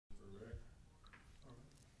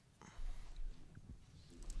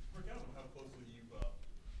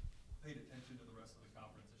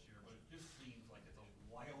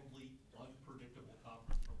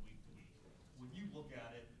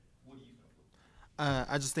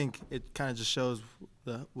I just think it kind of just shows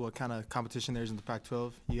what kind of competition there is in the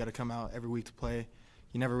Pac-12. You got to come out every week to play.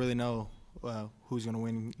 You never really know who's going to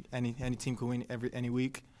win. Any team can win any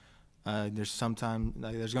week. There's sometimes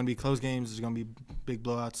there's going to be close games. There's going to be big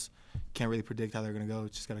blowouts. Can't really predict how they're going to go.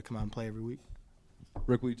 Just got to come out and play every week.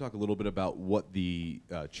 Rick, will you talk a little bit about what the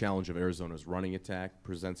challenge of Arizona's running attack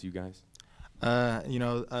presents you guys?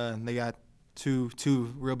 They got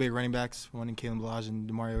two real big running backs, one in Kalen Balaj and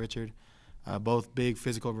Demario Richard. Both big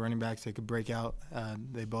physical running backs. They could break out.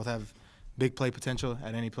 They both have big play potential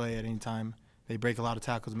at any play, at any time. They break a lot of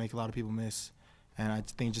tackles, make a lot of people miss. And I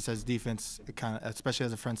think just as defense, especially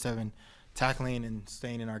as a front seven, tackling and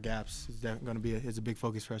staying in our gaps is going to be a big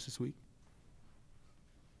focus for us this week.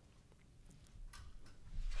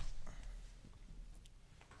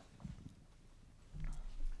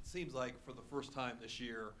 It seems like for the first time this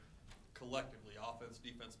year, collectively, offense,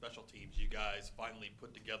 defense, special teams, you guys finally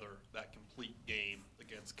put together that complete game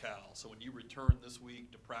against Cal. So when you return this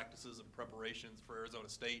week to practices and preparations for Arizona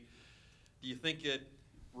State, do you think it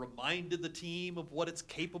reminded the team of what it's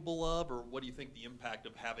capable of, or what do you think the impact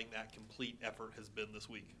of having that complete effort has been this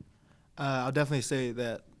week? I'll definitely say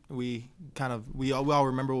that we all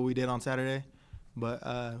remember what we did on Saturday, but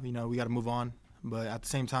we got to move on. But at the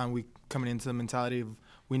same time, we coming into the mentality of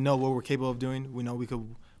we know what we're capable of doing. We know we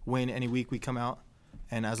could win any week we come out,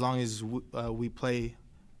 and as long as we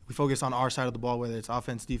focus on our side of the ball, whether it's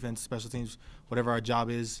offense, defense, special teams, whatever our job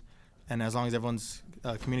is, and as long as everyone's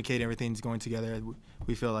communicating, everything's going together,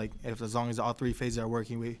 we feel like as long as all three phases are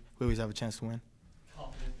working, we always have a chance to win.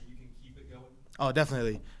 Confident that you can keep it going? Oh,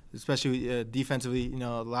 definitely, especially defensively.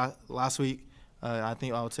 Last week, I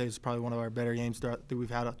think I would say it's probably one of our better games that we've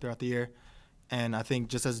had throughout the year, and I think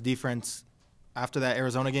just as defense, after that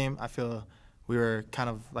Arizona game, I feel we were kind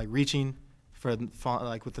of like reaching for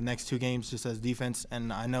with the next two games just as defense.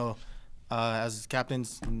 And I know as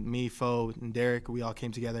captains, me, Foe, and Derek, we all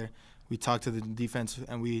came together. We talked to the defense,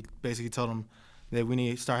 and we basically told them that we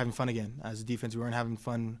need to start having fun again. As a defense, we weren't having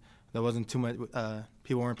fun. There wasn't too much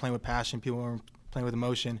people weren't playing with passion. People weren't playing with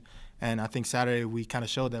emotion. And I think Saturday we kind of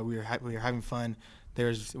showed that we were having fun. We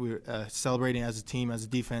were celebrating as a team, as a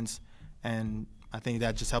defense, and I think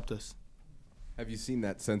that just helped us. Have you seen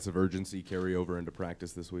that sense of urgency carry over into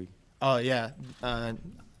practice this week? Oh, yeah.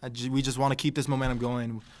 We just want to keep this momentum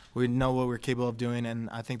going. We know what we're capable of doing, and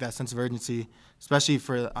I think that sense of urgency, especially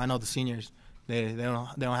for I know the seniors, they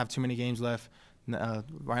don't have too many games left.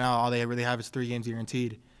 Right now, all they really have is 3 games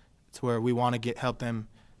guaranteed. To where we want to help them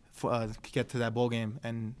get to that bowl game,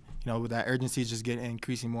 and with that urgency is just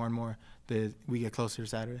increasing more and more. That we get closer to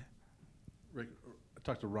Saturday. Rick, I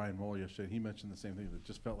talked to Ryan Moll yesterday. He mentioned the same thing. It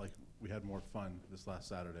just felt like we had more fun this last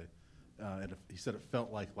Saturday. And he said it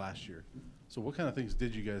felt like last year. So what kind of things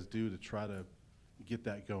did you guys do to try to get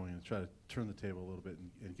that going and try to turn the table a little bit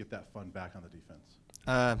and get that fun back on the defense?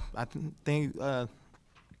 I think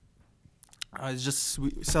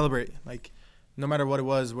we celebrate. Like, no matter what it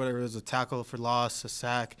was, whether it was a tackle for loss, a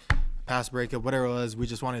sack, a pass breakup, whatever it was, we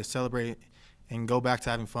just wanted to celebrate and go back to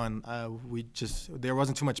having fun. There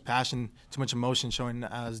wasn't too much passion, too much emotion showing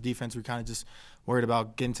as defense. We kind of just worried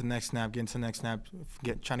about getting to the next snap,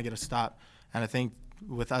 trying to get a stop. And I think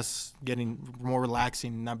with us getting more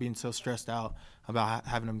relaxing, not being so stressed out about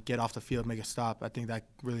having them get off the field, make a stop, I think that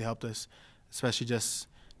really helped us, especially just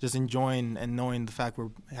enjoying and knowing the fact we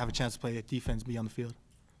have a chance to play defense, be on the field.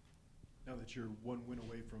 Now that you're one win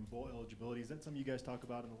away from bowl eligibility, is that something you guys talk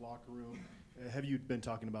about in the locker room? Have you been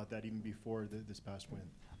talking about that even before this past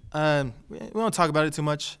win? We don't talk about it too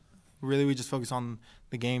much. Really, we just focus on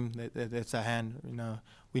the game that's at hand.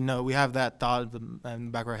 We know we have that thought in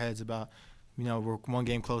the back of our heads about, we're one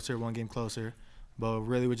game closer. But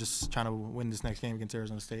really, we're just trying to win this next game against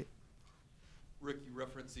Arizona State. Rick, you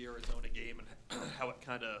referenced the Arizona game and how it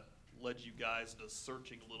kind of led you guys to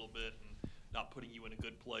searching a little bit and not putting you in a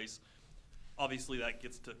good place. Obviously, that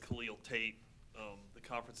gets to Khalil Tate, the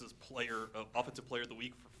conference's offensive player of the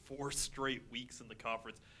week for 4 straight weeks in the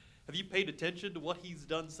conference. Have you paid attention to what he's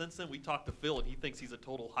done since then? We talked to Phil, and he thinks he's a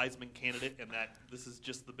total Heisman candidate and that this is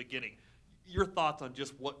just the beginning. Your thoughts on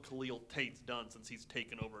just what Khalil Tate's done since he's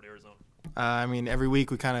taken over at Arizona? Every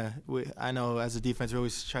week I know as a defense we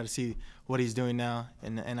always try to see what he's doing now,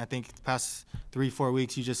 and I think the past 3-4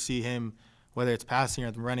 weeks you just see him, whether it's passing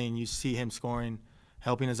or running, you see him scoring,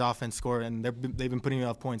 helping his offense score, and they've been putting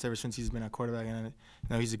up points ever since he's been a quarterback. And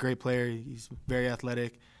he's a great player. He's very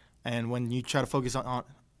athletic, and when you try to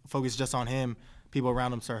focus just on him, people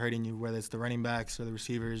around him start hurting you, whether it's the running backs or the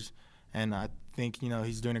receivers. And I think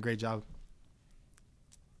he's doing a great job.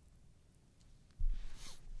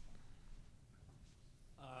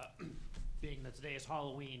 Being being that today is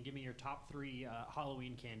Halloween, give me your top 3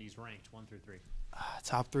 Halloween candies ranked 1 through 3.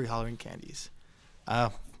 Top 3 Halloween candies.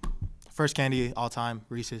 First candy all time,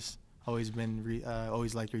 Reese's. Always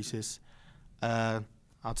liked Reese's.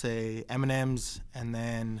 I'll say M&M's, and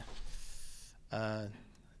then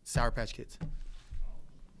Sour Patch Kids.